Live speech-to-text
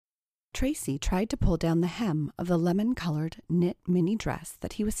Tracy tried to pull down the hem of the lemon-colored knit mini dress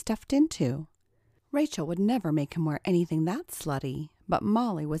that he was stuffed into. Rachel would never make him wear anything that slutty, but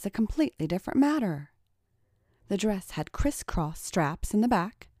Molly was a completely different matter. The dress had crisscross straps in the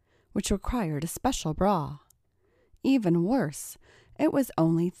back, which required a special bra. Even worse, it was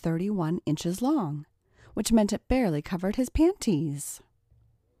only 31 inches long, which meant it barely covered his panties.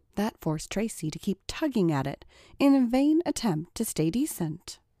 That forced Tracy to keep tugging at it in a vain attempt to stay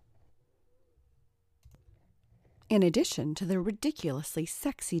decent. In addition to the ridiculously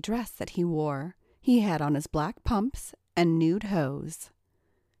sexy dress that he wore, he had on his black pumps and nude hose.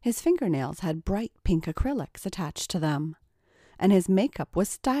 His fingernails had bright pink acrylics attached to them, and his makeup was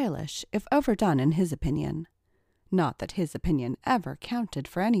stylish if overdone in his opinion. Not that his opinion ever counted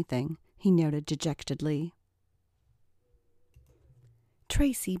for anything, he noted dejectedly.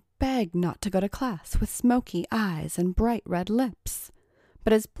 Tracy begged not to go to class with smoky eyes and bright red lips,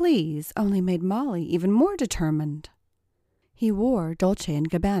 but his pleas only made Molly even more determined. He wore Dolce &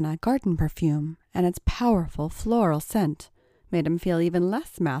 Gabbana garden perfume, and its powerful floral scent made him feel even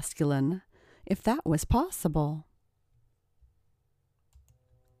less masculine, if that was possible.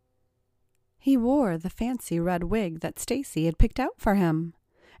 He wore the fancy red wig that Stacy had picked out for him,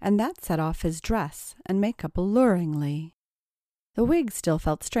 and that set off his dress and makeup alluringly. The wig still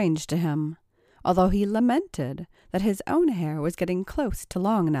felt strange to him, although he lamented that his own hair was getting close to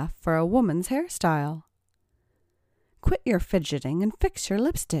long enough for a woman's hairstyle. "Quit your fidgeting and fix your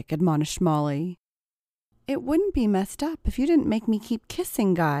lipstick," admonished Molly. "It wouldn't be messed up if you didn't make me keep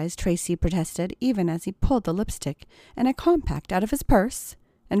kissing guys," Tracy protested, even as he pulled the lipstick and a compact out of his purse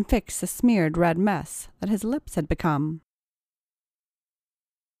and fixed the smeared red mess that his lips had become.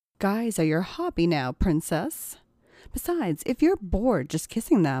 "Guys are your hobby now, princess. Besides, if you're bored just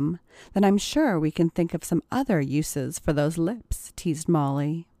kissing them, then I'm sure we can think of some other uses for those lips," teased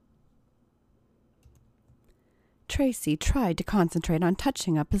Molly. Tracy tried to concentrate on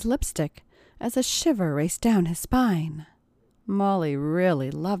touching up his lipstick as a shiver raced down his spine. Molly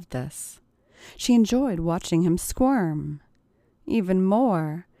really loved this. She enjoyed watching him squirm. Even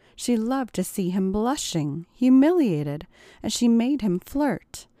more, she loved to see him blushing, humiliated, as she made him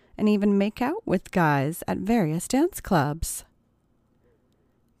flirt and even make out with guys at various dance clubs.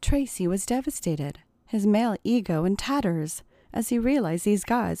 Tracy was devastated, his male ego in tatters, as he realized these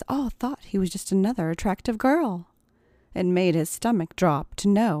guys all thought he was just another attractive girl. It made his stomach drop to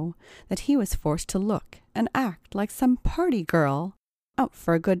know that he was forced to look and act like some party girl, out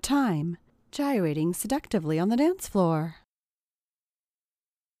for a good time, gyrating seductively on the dance floor.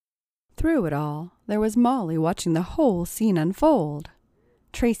 Through it all, there was Molly watching the whole scene unfold.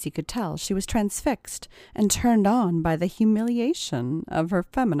 Tracy could tell she was transfixed and turned on by the humiliation of her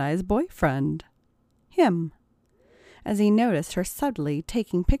feminized boyfriend. Him. As he noticed her subtly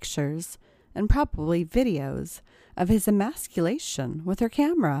taking pictures, and probably videos, of his emasculation with her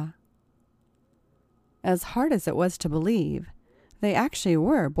camera. As hard as it was to believe, they actually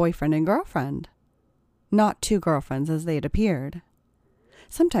were boyfriend and girlfriend. Not two girlfriends as they had appeared.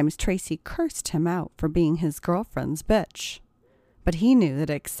 Sometimes Tracy cursed him out for being his girlfriend's bitch, but he knew that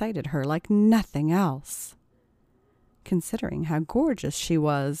it excited her like nothing else. Considering how gorgeous she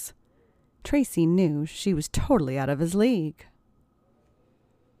was, Tracy knew she was totally out of his league.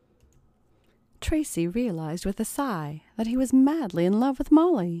 Tracy realized with a sigh that he was madly in love with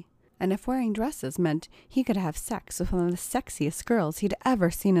Molly, and if wearing dresses meant he could have sex with one of the sexiest girls he'd ever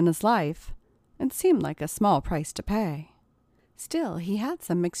seen in his life, it seemed like a small price to pay. Still, he had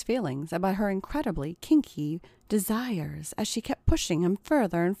some mixed feelings about her incredibly kinky desires as she kept pushing him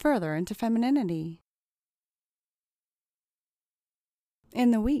further and further into femininity.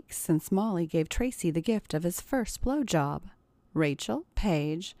 In the weeks since Molly gave Tracy the gift of his first blowjob, Rachel,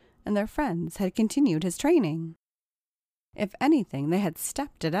 Paige, and their friends had continued his training. If anything, they had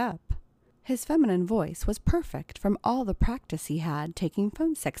stepped it up. His feminine voice was perfect from all the practice he had taking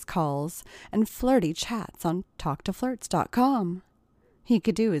phone sex calls and flirty chats on TalkToFlirts.com. He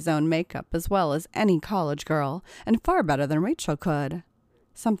could do his own makeup as well as any college girl, and far better than Rachel could,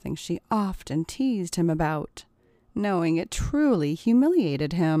 something she often teased him about, knowing it truly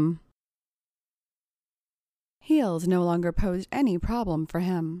humiliated him. Heels no longer posed any problem for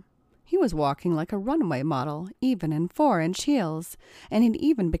him. He was walking like a runway model, even in 4-inch heels, and he'd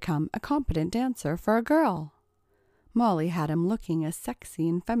even become a competent dancer for a girl. Molly had him looking as sexy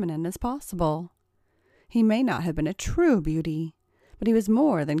and feminine as possible. He may not have been a true beauty, but he was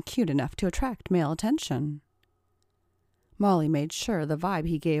more than cute enough to attract male attention. Molly made sure the vibe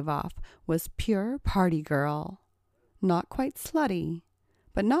he gave off was pure party girl. Not quite slutty,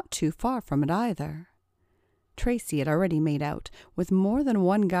 but not too far from it either. Tracy had already made out with more than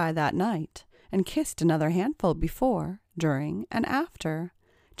one guy that night and kissed another handful before, during, and after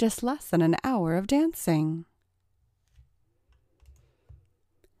just less than an hour of dancing.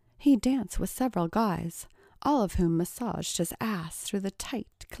 He danced with several guys, all of whom massaged his ass through the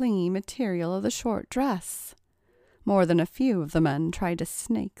tight, clingy material of the short dress. More than a few of the men tried to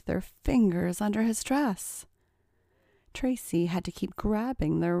snake their fingers under his dress. Tracy had to keep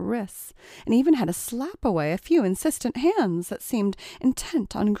grabbing their wrists and even had to slap away a few insistent hands that seemed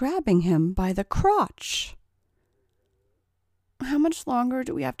intent on grabbing him by the crotch. "How much longer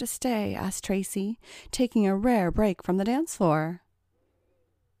do we have to stay?" asked Tracy, taking a rare break from the dance floor.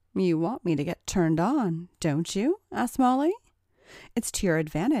 "You want me to get turned on, don't you?" asked Molly. "It's to your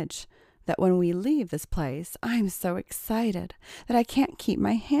advantage that when we leave this place, I'm so excited that I can't keep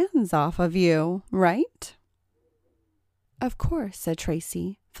my hands off of you, right?" "Of course," said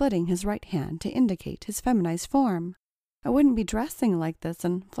Tracy, flitting his right hand to indicate his feminized form. "I wouldn't be dressing like this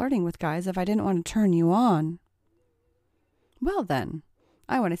and flirting with guys if I didn't want to turn you on." "Well, then,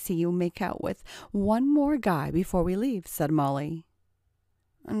 I want to see you make out with one more guy before we leave," said Molly.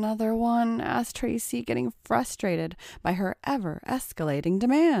 "Another one?" asked Tracy, getting frustrated by her ever-escalating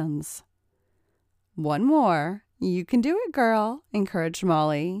demands. "One more. You can do it, girl," encouraged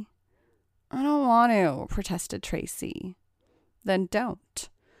Molly. "I don't want to," protested Tracy. "Then don't.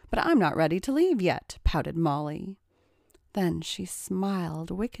 But I'm not ready to leave yet," pouted Molly. Then she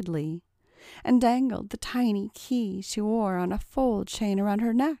smiled wickedly and dangled the tiny key she wore on a fold chain around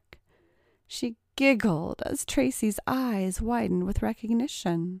her neck. She giggled as Tracy's eyes widened with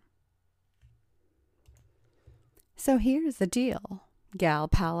recognition. "So here's the deal, gal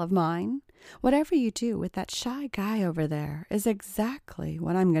pal of mine. Whatever you do with that shy guy over there is exactly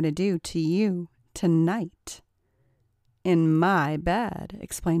what I'm going to do to you tonight. In my bed,"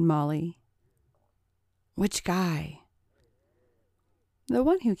 explained Molly. "Which guy?" "The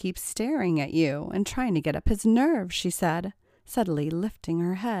one who keeps staring at you and trying to get up his nerve," she said, suddenly lifting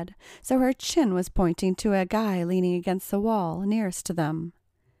her head so her chin was pointing to a guy leaning against the wall nearest to them.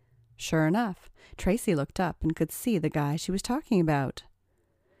 Sure enough, Tracy looked up and could see the guy she was talking about.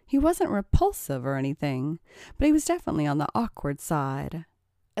 He wasn't repulsive or anything, but he was definitely on the awkward side.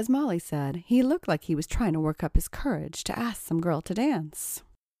 As Molly said, he looked like he was trying to work up his courage to ask some girl to dance.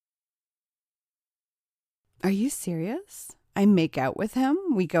 "Are you serious? I make out with him,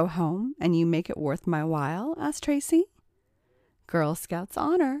 we go home, and you make it worth my while?" asked Tracy. "Girl Scout's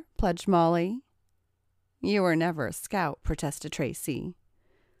honor," pledged Molly. "You were never a scout," protested Tracy.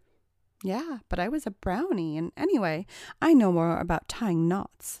 "Yeah, but I was a brownie, and anyway, I know more about tying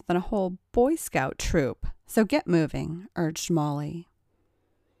knots than a whole Boy Scout troop, so get moving," urged Molly.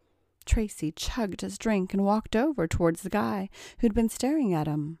 Tracy chugged his drink and walked over towards the guy who'd been staring at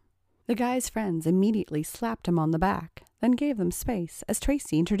him. The guy's friends immediately slapped him on the back, then gave them space as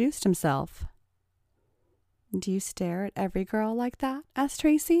Tracy introduced himself. "Do you stare at every girl like that?" asked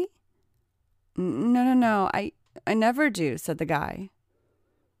Tracy. No, I never do," said the guy.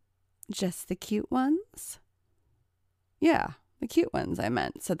 "Just the cute ones?" "Yeah, the cute ones, I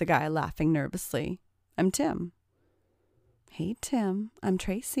meant," said the guy, laughing nervously. "I'm Tim." "Hey, Tim, I'm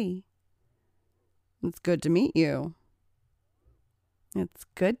Tracy." "It's good to meet you." "It's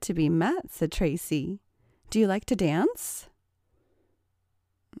good to be met," said Tracy. "Do you like to dance?"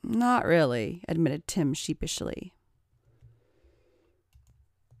 "Not really," admitted Tim sheepishly.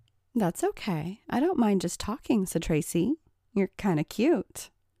 "That's okay. I don't mind just talking," said Tracy. "You're kind of cute."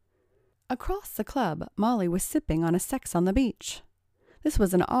 Across the club, Molly was sipping on a Sex on the Beach. This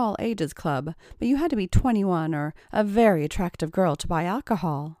was an all-ages club, but you had to be 21 or a very attractive girl to buy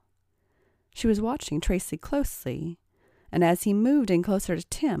alcohol. She was watching Tracy closely, and as he moved in closer to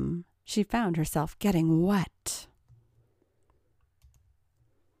Tim, she found herself getting wet.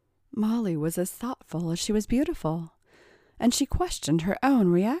 Molly was as thoughtful as she was beautiful, and she questioned her own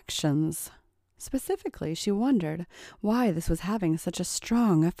reactions. Specifically, she wondered why this was having such a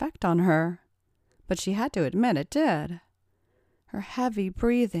strong effect on her. But she had to admit it did. Her heavy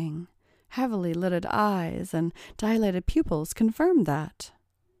breathing, heavily lidded eyes, and dilated pupils confirmed that.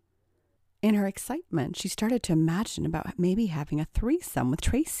 In her excitement, she started to imagine about maybe having a threesome with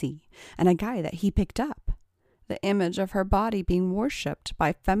Tracy and a guy that he picked up. The image of her body being worshipped by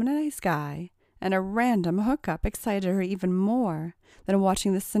a feminized guy and a random hookup excited her even more than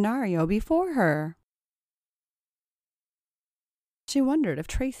watching the scenario before her. She wondered if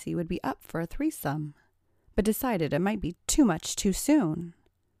Tracy would be up for a threesome, but decided it might be too much too soon.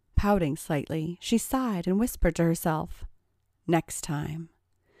 Pouting slightly, she sighed and whispered to herself, "Next time."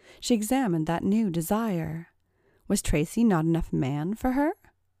 She examined that new desire. Was Tracy not enough man for her?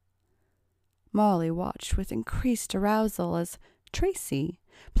 Molly watched with increased arousal as Tracy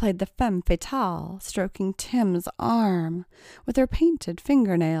played the femme fatale, stroking Tim's arm with her painted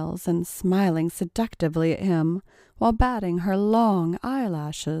fingernails and smiling seductively at him while batting her long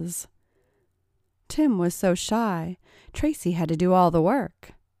eyelashes. Tim was so shy, Tracy had to do all the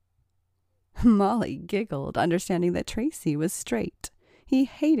work. Molly giggled, understanding that Tracy was straight. He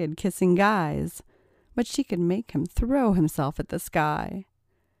hated kissing guys, but she could make him throw himself at the sky.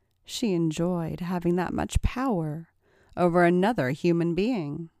 She enjoyed having that much power over another human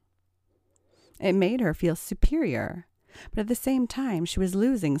being. It made her feel superior, but at the same time she was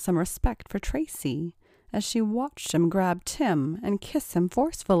losing some respect for Tracy as she watched him grab Tim and kiss him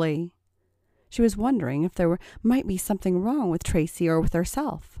forcefully. She was wondering if there might be something wrong with Tracy or with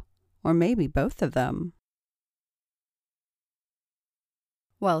herself, or maybe both of them.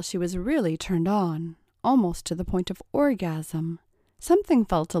 Well, she was really turned on, almost to the point of orgasm. Something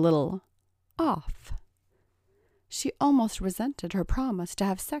felt a little off. She almost resented her promise to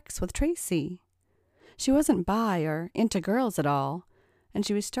have sex with Tracy. She wasn't bi or into girls at all, and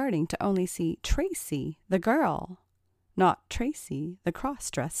she was starting to only see Tracy, the girl, not Tracy, the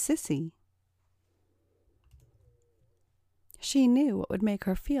cross-dressed sissy. She knew what would make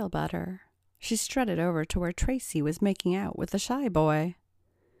her feel better. She strutted over to where Tracy was making out with the shy boy.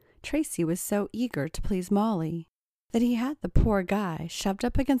 Tracy was so eager to please Molly that he had the poor guy shoved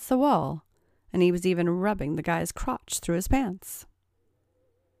up against the wall, and he was even rubbing the guy's crotch through his pants.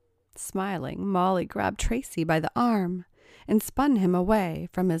 Smiling, Molly grabbed Tracy by the arm and spun him away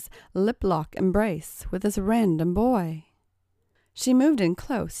from his lip-lock embrace with this random boy. She moved in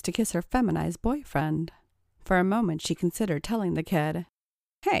close to kiss her feminized boyfriend. For a moment she considered telling the kid,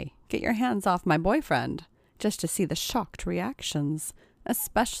 "Hey, get your hands off my boyfriend," just to see the shocked reactions,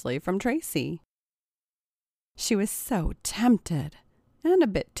 especially from Tracy. She was so tempted, and a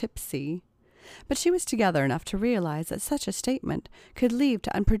bit tipsy, but she was together enough to realize that such a statement could lead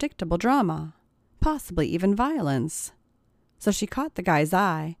to unpredictable drama, possibly even violence. So she caught the guy's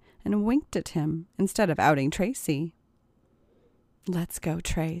eye and winked at him instead of outing Tracy. "Let's go,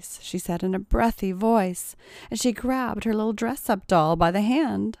 Trace," she said in a breathy voice, as she grabbed her little dress-up doll by the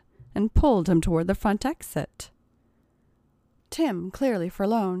hand and pulled him toward the front exit. Tim, clearly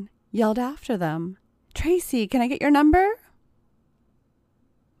forlorn, yelled after them, "Tracy, can I get your number?"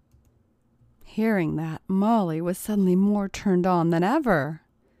 Hearing that, Molly was suddenly more turned on than ever.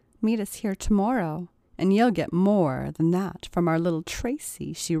 "Meet us here tomorrow, and you'll get more than that from our little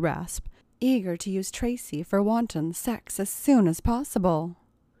Tracy," she rasped, eager to use Tracy for wanton sex as soon as possible.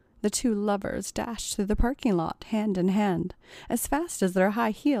 The two lovers dashed through the parking lot hand in hand, as fast as their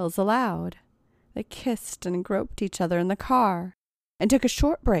high heels allowed. They kissed and groped each other in the car, and took a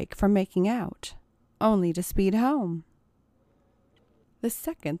short break from making out, only to speed home. The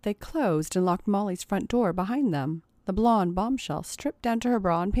second they closed and locked Molly's front door behind them, the blonde bombshell stripped down to her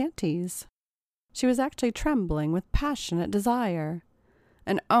bra and panties. She was actually trembling with passionate desire,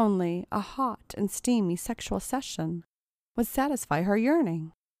 and only a hot and steamy sexual session would satisfy her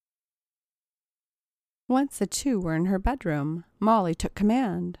yearning. Once the two were in her bedroom, Molly took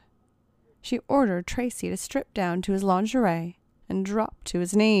command. She ordered Tracy to strip down to his lingerie and drop to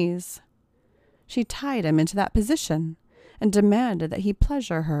his knees. She tied him into that position and demanded that he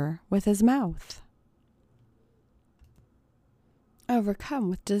pleasure her with his mouth.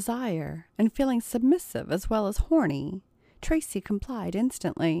 Overcome with desire and feeling submissive as well as horny, Tracy complied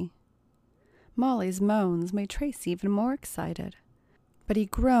instantly. Molly's moans made Tracy even more excited, but he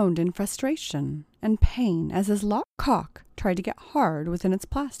groaned in frustration and pain as his locked cock tried to get hard within its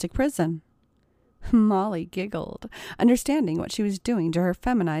plastic prison. Molly giggled, understanding what she was doing to her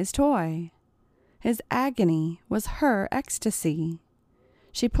feminized toy. His agony was her ecstasy.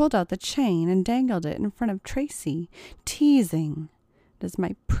 She pulled out the chain and dangled it in front of Tracy, teasing, "Does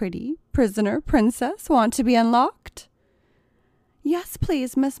my pretty prisoner princess want to be unlocked?" "Yes,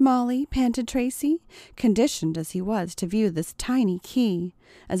 please, Miss Molly," panted Tracy, conditioned as he was to view this tiny key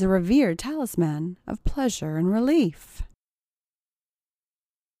as a revered talisman of pleasure and relief.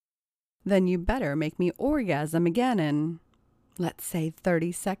 "Then you better make me orgasm again in, let's say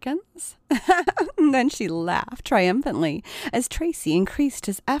 30 seconds? Then she laughed triumphantly as Tracy increased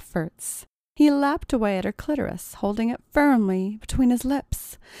his efforts. He lapped away at her clitoris, holding it firmly between his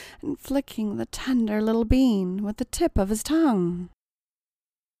lips and flicking the tender little bean with the tip of his tongue.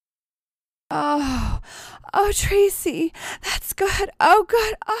 Oh, Tracy, that's good. Oh,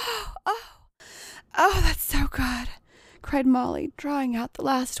 good. Oh, that's so good," cried Molly, drawing out the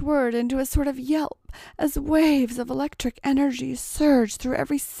last word into a sort of yelp as waves of electric energy surged through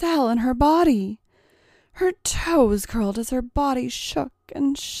every cell in her body. Her toes curled as her body shook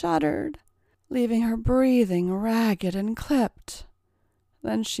and shuddered. leaving her breathing ragged and clipped.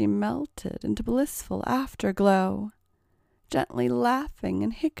 Then she melted into blissful afterglow, gently laughing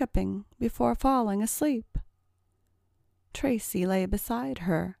and hiccuping before falling asleep. Tracy lay beside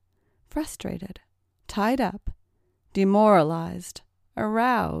her, frustrated, tied up, demoralized,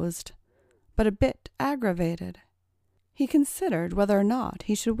 aroused, but a bit aggravated. He considered whether or not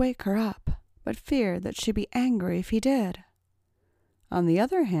he should wake her up, but feared that she'd be angry if he did. On the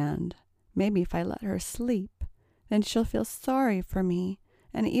other hand, maybe if I let her sleep, then she'll feel sorry for me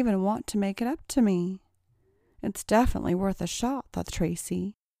and even want to make it up to me. It's definitely worth a shot, thought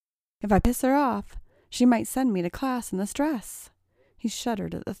Tracy. If I piss her off, she might send me to class in this dress. He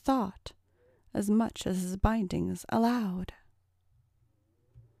shuddered at the thought, as much as his bindings allowed.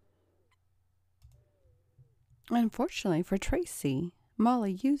 Unfortunately for Tracy,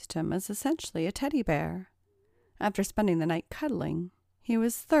 Molly used him as essentially a teddy bear. After spending the night cuddling, he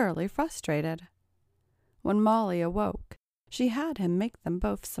was thoroughly frustrated. When Molly awoke, she had him make them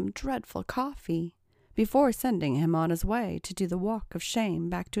both some dreadful coffee before sending him on his way to do the walk of shame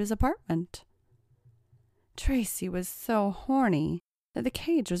back to his apartment. Tracy was so horny that the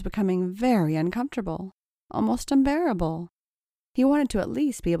cage was becoming very uncomfortable, almost unbearable. He wanted to at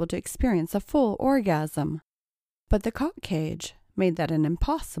least be able to experience a full orgasm, but the cock cage made that an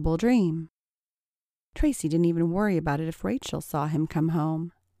impossible dream. Tracy didn't even worry about it if Rachel saw him come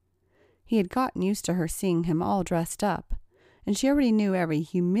home. He had gotten used to her seeing him all dressed up, and she already knew every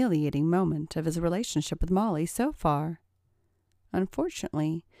humiliating moment of his relationship with Molly so far.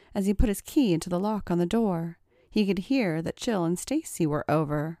 Unfortunately, as he put his key into the lock on the door, he could hear that Jill and Stacy were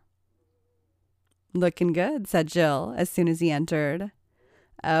over. "Looking good," said Jill as soon as he entered.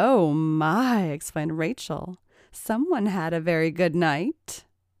 "Oh, my," exclaimed Rachel. "Someone had a very good night."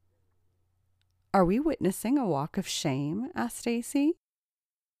 "Are we witnessing a walk of shame?" asked Stacy.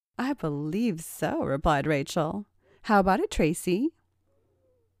 "I believe so," replied Rachel. "How about it, Tracy?"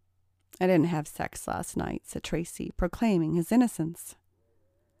 "I didn't have sex last night," said Tracy, proclaiming his innocence.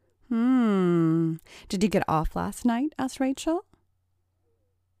 Did you get off last night?" asked Rachel.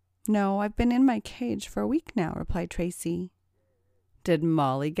 "No, I've been in my cage for a week now," replied Tracy. "Did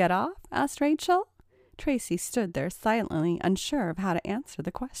Molly get off?" asked Rachel. Tracy stood there silently, unsure of how to answer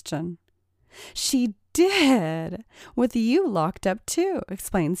the question. "She did! With you locked up, too,"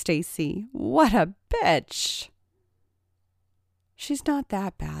 explained Stacy. "What a bitch!" "She's not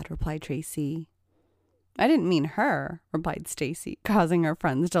that bad," replied Tracy. "I didn't mean her," replied Stacy, causing her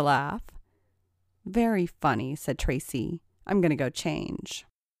friends to laugh. "Very funny," said Tracy. "I'm going to go change."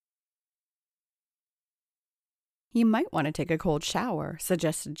 "You might want to take a cold shower,"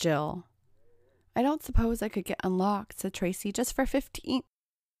 suggested Jill. "I don't suppose I could get unlocked," said Tracy, "just for 15.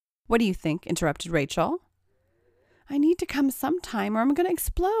 "What do you think?" interrupted Rachel. "I need to come sometime or I'm going to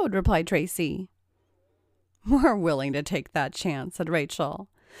explode," replied Tracy. "We're willing to take that chance," said Rachel.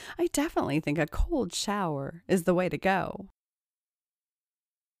 "I definitely think a cold shower is the way to go."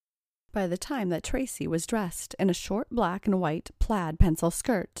 By the time that Tracy was dressed in a short black and white plaid pencil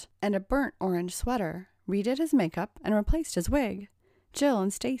skirt and a burnt orange sweater, redid his makeup, and replaced his wig, Jill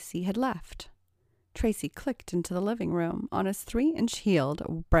and Stacy had left. Tracy clicked into the living room on his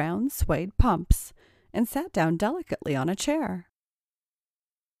 3-inch-heeled brown suede pumps and sat down delicately on a chair.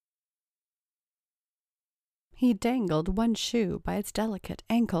 He dangled one shoe by its delicate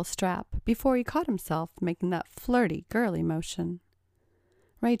ankle strap before he caught himself making that flirty, girly motion.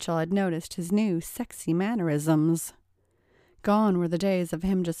 Rachel had noticed his new, sexy mannerisms. Gone were the days of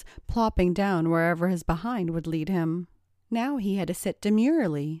him just plopping down wherever his behind would lead him. Now he had to sit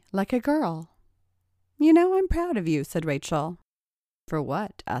demurely, like a girl. "You know, I'm proud of you," said Rachel. "For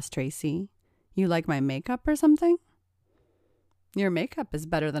what?" asked Tracy. "You like my makeup or something?" "Your makeup is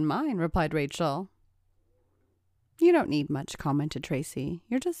better than mine," replied Rachel. "You don't need much," commented Tracy.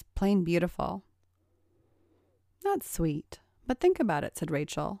 "You're just plain beautiful." "That's sweet, but think about it," said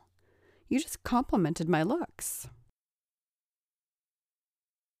Rachel. "You just complimented my looks."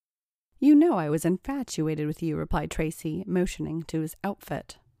 "You know I was infatuated with you," replied Tracy, motioning to his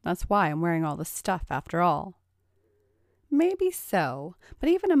outfit. "That's why I'm wearing all this stuff after all." "Maybe so, but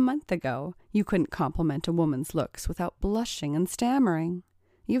even a month ago, you couldn't compliment a woman's looks without blushing and stammering.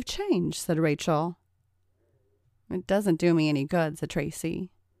 You've changed," said Rachel. "It doesn't do me any good," said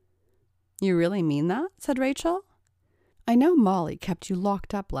Tracy. "You really mean that?" said Rachel. "I know Molly kept you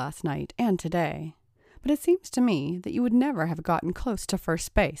locked up last night and today, but it seems to me that you would never have gotten close to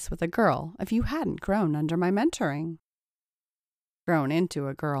first base with a girl if you hadn't grown under my mentoring." "Grown into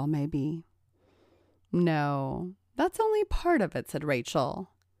a girl, maybe." "No, that's only part of it," said Rachel.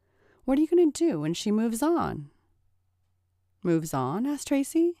 "What are you going to do when she moves on?" "Moves on?" asked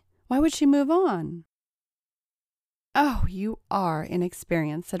Tracy. Why would she move on? Oh, you are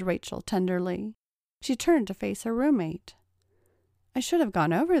inexperienced, said Rachel tenderly. She turned to face her roommate. I should have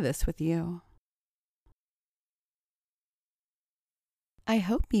gone over this with you. I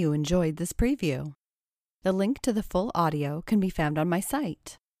hope you enjoyed this preview. The link to the full audio can be found on my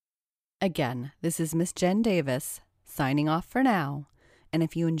site. Again, this is Miss Jen Davis, signing off for now, and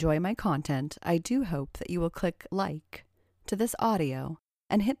if you enjoy my content, I do hope that you will click like to this audio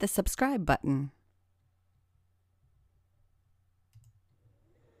and hit the subscribe button.